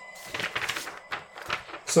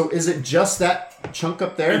 So is it just that chunk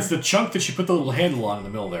up there? It's the chunk that you put the little handle on in the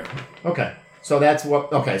middle there. Okay. So that's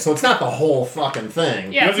what. Okay. So it's not the whole fucking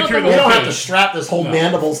thing. Yeah, You it's have not to the We carry don't the have to strap this whole No.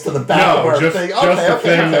 mandibles to the back of No, our just thing. the Okay.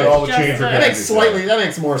 thing that all the Just chains are the- That makes connected to. that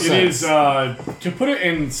makes more It sense. is, to put it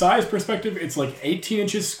in size perspective, it's 18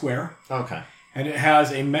 inches square, Okay. and it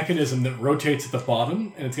has a mechanism that rotates at the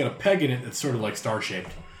bottom, and it's got a peg in it that's sort of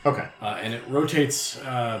star-shaped. Okay. And it rotates,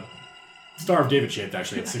 Star of David shaped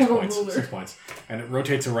actually, it's I 6 have a points. ruler. 6 points. And it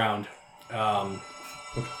rotates around.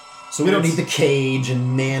 So we don't need the cage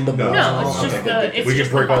and mandibles. No, and No, all- it's just okay, the. good, good. It's We can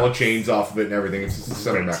just break the all the box. chains off of it and everything. It's just a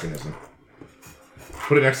center mechanism.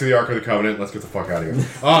 Put it next to the Ark of the Covenant. Let's get the fuck out of here.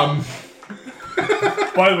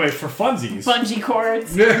 By the way, for funsies, Bungee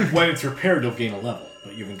cords. when it's repaired, you'll gain a level,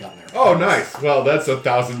 but you haven't gotten there. Oh, nice. Well, that's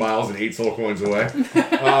 1,000 miles and 8 soul coins away.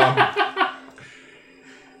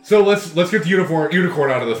 So let's get the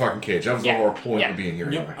unicorn out of the fucking cage. That was the whole point of being here.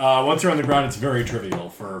 Yep. Anyway. Once you're on the ground, it's very trivial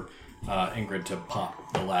for Ingrid to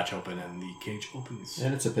pop the latch open and the cage opens.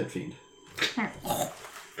 And it's a pit feed.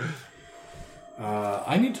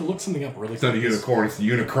 I need to look something up really It's not a quick. unicorn, it's the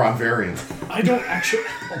Unicron variant. I don't actually.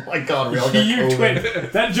 Oh my god, we all got You COVID. twin.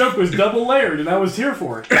 That joke was double layered, and I was here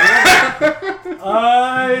for it.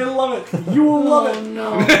 I love it. You will love it.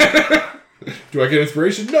 No. Do I get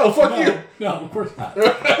inspiration? No, fuck you! No, of course not.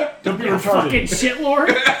 Don't be Fucking retarded. shitlord.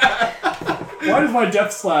 Why does my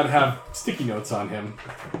death slab have sticky notes on him?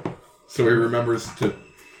 So he remembers to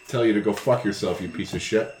tell you to go fuck yourself, you piece of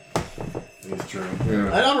shit. It's true.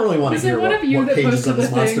 Yeah. I don't really want Was to it hear one what, of you what that pages posted of this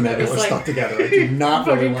the monster thing that manual was are like, stuck together. I do not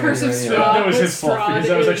really fucking want to Curse hear of any of Strahd. that. That was his fault because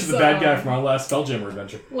that was Strahd actually the bad is, guy from our last Spelljammer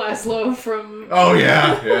adventure. Laszlo from Oh,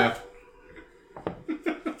 yeah, yeah.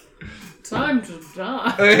 Time to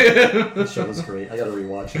Die. That show was great. I gotta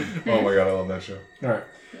rewatch it. Oh my god, I love that show. All right.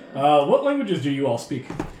 What languages do you all speak?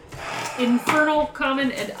 Infernal,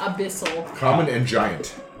 Common, and Abyssal. Common and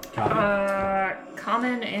giant. Copy.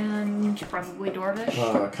 Common and probably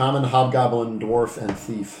Dwarvish. Common, Hobgoblin, Dwarf, and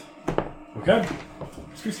Thief. Okay.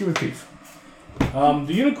 Let's go with Thief.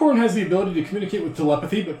 The unicorn has the ability to communicate with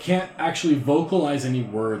telepathy, but can't actually vocalize any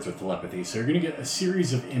words with telepathy. So you're going to get a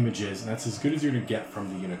series of images, and that's as good as you're going to get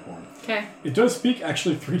from the unicorn. Okay. It does speak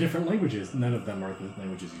actually 3 different languages. None of them are the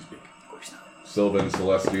languages you speak. Of course not. Sylvan,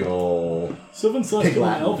 Celestial, Sylvan, Celestial,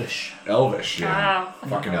 and Latin. Elvish. Elvish, yeah. Wow.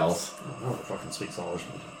 Fucking elves. No one fucking speaks English.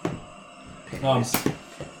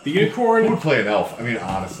 The unicorn Who would play an elf? I mean,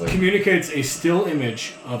 honestly. communicates a still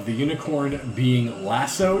image of the unicorn being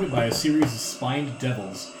lassoed by a series of spined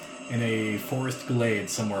devils in a forest glade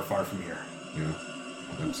somewhere far from here. Yeah.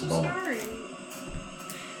 That's a bummer. Sorry.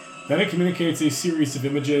 Then it communicates a series of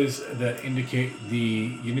images that indicate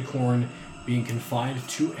the unicorn being confined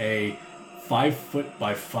to a 5-foot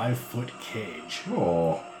by 5-foot cage.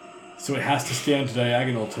 Oh, So it has to stand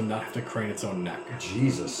diagonal to not have to crane its own neck.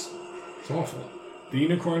 Jesus. it's awful. The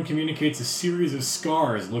unicorn communicates a series of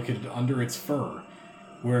scars located under its fur,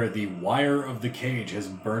 where the wire of the cage has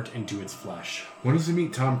burnt into its flesh. When does he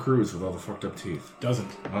meet Tom Cruise with all the fucked up teeth? Doesn't.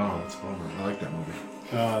 Oh, that's a bummer. I like that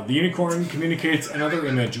movie. The unicorn communicates another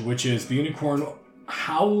image, which is the unicorn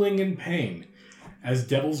howling in pain as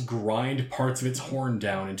devils grind parts of its horn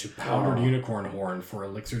down into powdered unicorn horn for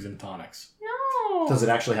elixirs and tonics. No. Does it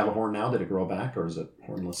actually have a horn now? Did it grow back, or is it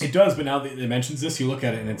hornless? It does, but now that it mentions this, you look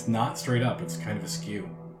at it and it's not straight up. It's kind of askew.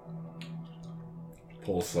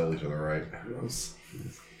 Pull slightly to the right.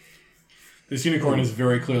 This unicorn has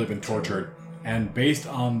very clearly been tortured, and based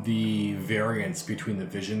on the variance between the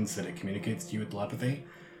visions that it communicates to you with telepathy,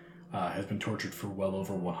 has been tortured for well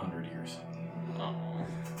over 100 years.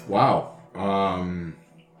 Wow.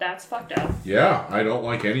 That's fucked up. Yeah, I don't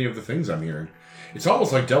like any of the things I'm hearing. It's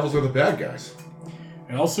almost like devils are the bad guys.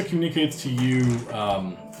 It also communicates to you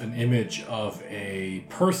an image of a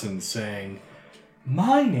person saying,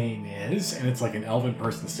 "My name is," and it's like an elven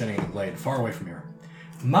person standing in a glade far away from here.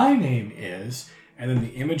 "My name is," and then the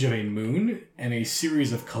image of a moon and a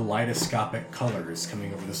series of kaleidoscopic colors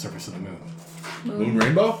coming over the surface of the moon. Moon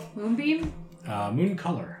rainbow? Moonbeam? Moon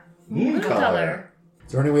color. Moon color.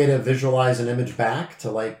 Is there any way to visualize an image back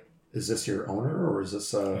to, like, is this your owner, or is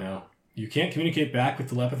this No. You can't communicate back with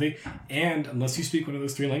telepathy, and unless you speak one of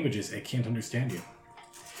those 3 languages, it can't understand you.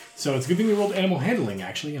 So it's a good thing we rolled animal handling,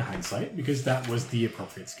 actually, in hindsight, because that was the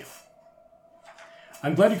appropriate skill.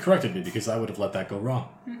 I'm glad you corrected me, because I would have let that go wrong.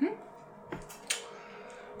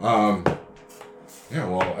 Yeah,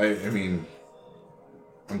 well, I mean,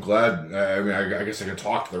 I'm glad. I guess I can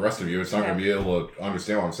talk to the rest of you. It's not going to be able to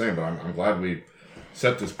understand what I'm saying, but I'm glad we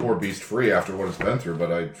set this poor beast free after what it's been through, but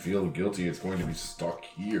I feel guilty it's going to be stuck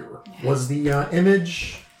here. Was the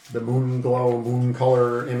image, the moon glow, moon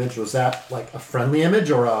color image, was that like a friendly image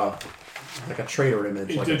or a traitor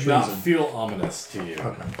image? It like did a not treason? feel ominous to you.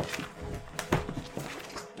 Okay.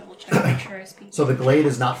 Double check, make sure I speak. So the glade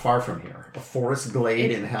is not far from here. A forest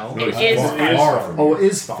glade in hell? No, it's It is far from Oh, here.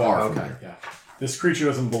 it is far. Far from okay. here. Yeah. This creature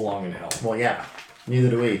doesn't belong in hell. Well, yeah. Neither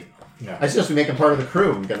do we. Yeah. I suggest we make him part of the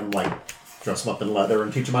crew and get him, like, dress him up in leather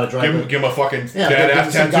and teach him how to drive Give him a fucking Yeah, badass give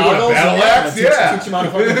him some tattoo and a goggles battle and, axe. teach him how to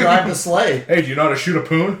fucking drive the sleigh. Hey, do you know how to shoot a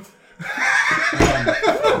poon?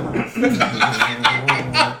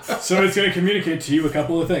 So it's going to communicate to you a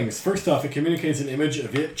couple of things. First off, it communicates an image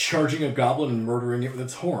of it charging a goblin and murdering it with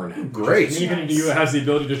its horn. Great. Communicating to you, it has the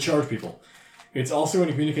ability to charge people. It's also going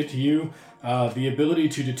to communicate to you the ability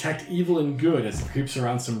to detect evil and good as it creeps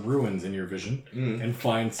around some ruins in your vision and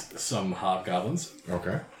finds some hobgoblins.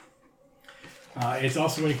 Okay. It's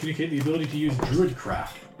also going to communicate the ability to use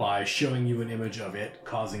druidcraft by showing you an image of it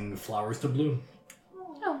causing flowers to bloom.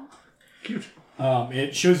 Oh. Cute.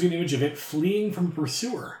 It shows you an image of it fleeing from a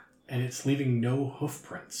pursuer, and it's leaving no hoof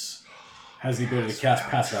prints. Has the ability to cast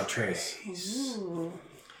Pass Without Trace. Ooh.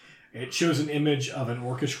 It shows an image of an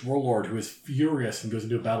orcish warlord who is furious and goes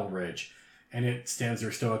into a battle rage. And it stands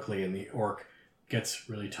there stoically, and the orc gets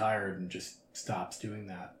really tired and just stops doing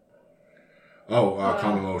that. Oh,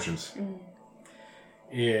 calm emotions.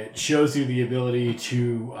 It shows you the ability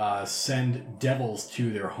to send devils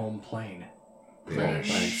to their home plane. Banish.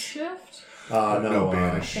 Shift? No,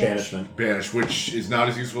 banish. Banishment. Banish, which is not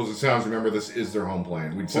as useful as it sounds. Remember, this is their home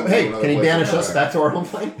plane. We'd send Well, hey, them to can he another place banish to us come back to our home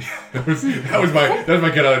plane? that was my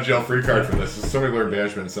get out of jail free card for this. Somebody learn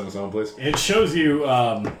banishment and send us home, please. It shows you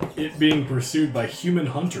it being pursued by human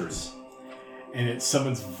hunters. And it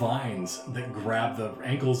summons vines that grab the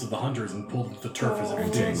ankles of the hunters and pull them to the turf as it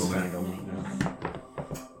continues.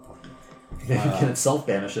 Can it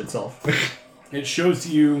self-banish itself? It shows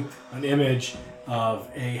you an image of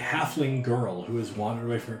a halfling girl who has wandered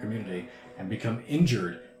away from her community and become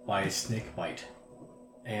injured by a snake bite.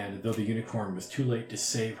 And though the unicorn was too late to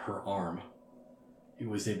save her arm, it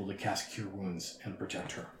was able to cast Cure Wounds and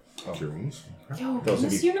protect her. Cure wounds. Yo, Those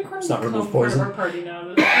this would be- unicorn it's not become remove part of poison? our party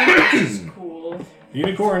now. This is cool. The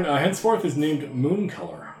unicorn henceforth is named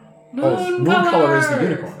Mooncolor. Mooncolor is the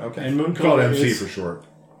unicorn. Okay. And Called Mooncolor MC is, for short.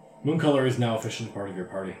 Mooncolor is now officially part of your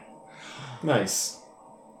party. Nice.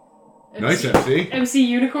 Nice MC. MC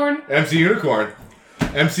Unicorn? MC Unicorn.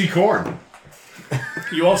 MC Corn.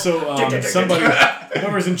 You also,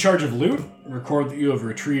 whoever's in charge of loot, record that you have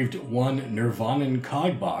retrieved one Nirvanan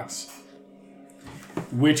cog box,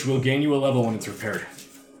 which will gain you a level when it's repaired.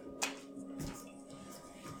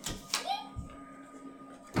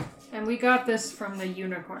 And we got this from the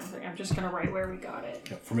unicorn thing. I'm just gonna write where we got it.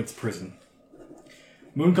 Yep, from its prison.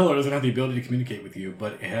 Mooncolor doesn't have the ability to communicate with you,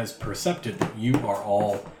 but it has percepted that you are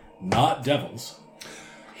all not devils.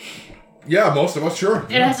 Yeah, most of us, sure.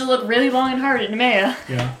 It has to look really long and hard at Nemea.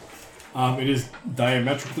 Yeah. It is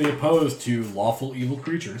diametrically opposed to lawful evil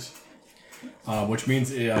creatures, which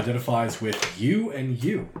means it identifies with you and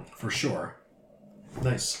you, for sure.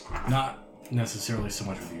 Nice. Not necessarily so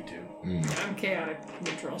much with you two. I'm chaotic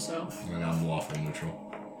neutral, so. And I'm lawful neutral.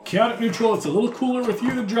 Chaotic neutral, it's a little cooler with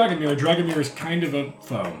you than Dragomir. Dragomir is kind of a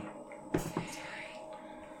foe.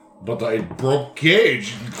 But I broke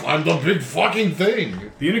cage and climbed a big fucking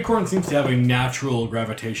thing. The unicorn seems to have a natural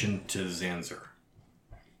gravitation to Zanzer.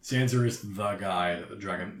 Zanzer is the guy that the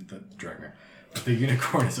Dragomir. The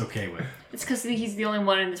unicorn is okay with. It's because he's the only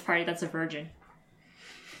one in this party that's a virgin.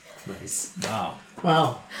 Nice. Wow.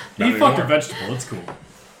 Wow. He fucked a vegetable, it's cool.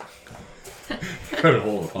 Kind of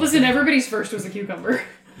hold it. Listen, everybody's first was a cucumber.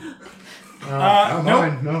 Not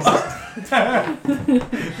mine, no.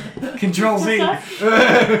 Control Z.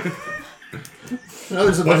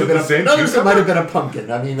 Others it might have it been the same others it cucumber? might have been a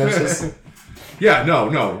pumpkin. I mean, that's just... Yeah, no.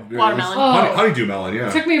 Watermelon. Oh. Honeydew melon, yeah.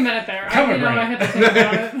 Took me a minute there. Come I, on, I had to think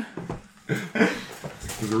about it.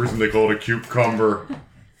 There's a reason they call it a cucumber.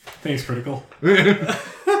 Thanks, Critical.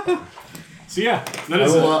 So yeah,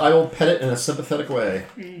 I will pet it in a sympathetic way.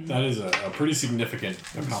 that is a pretty significant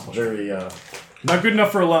accomplishment. Very, Not good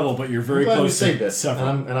enough for a level, but you're very I'm glad we close saved to it.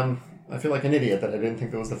 several. I feel like an idiot that I didn't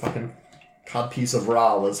think there was the fucking codpiece of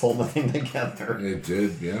Ra was holding the thing together. It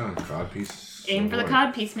did, yeah. Codpiece. Aim for the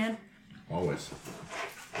cod piece, man. Always.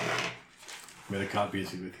 May the cod be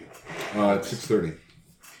with you. It's 6:30.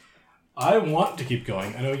 I want to keep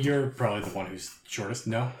going. I know you're probably the one who's shortest.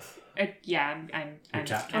 No? Yeah, I'm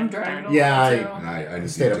tapped. I'm dragging it Yeah, along, I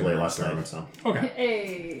just Stayed up need late to last start. night, so. Okay. too.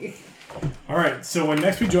 Hey. Alright, so when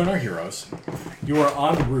next we join our heroes, you are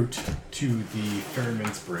en route to the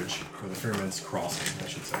Ferryman's Bridge, or the Ferryman's Crossing, I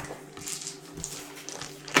should say.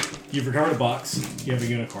 You've recovered a box, you have a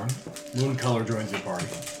unicorn. Mooncolor joins your party.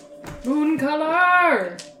 Moon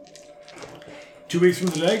color! 2 weeks from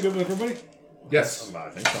today, good with everybody? Yes. I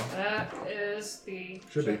think so. That is the.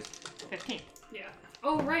 Should be. 15. Yeah.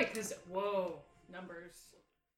 Oh, right, because. Whoa. Numbers.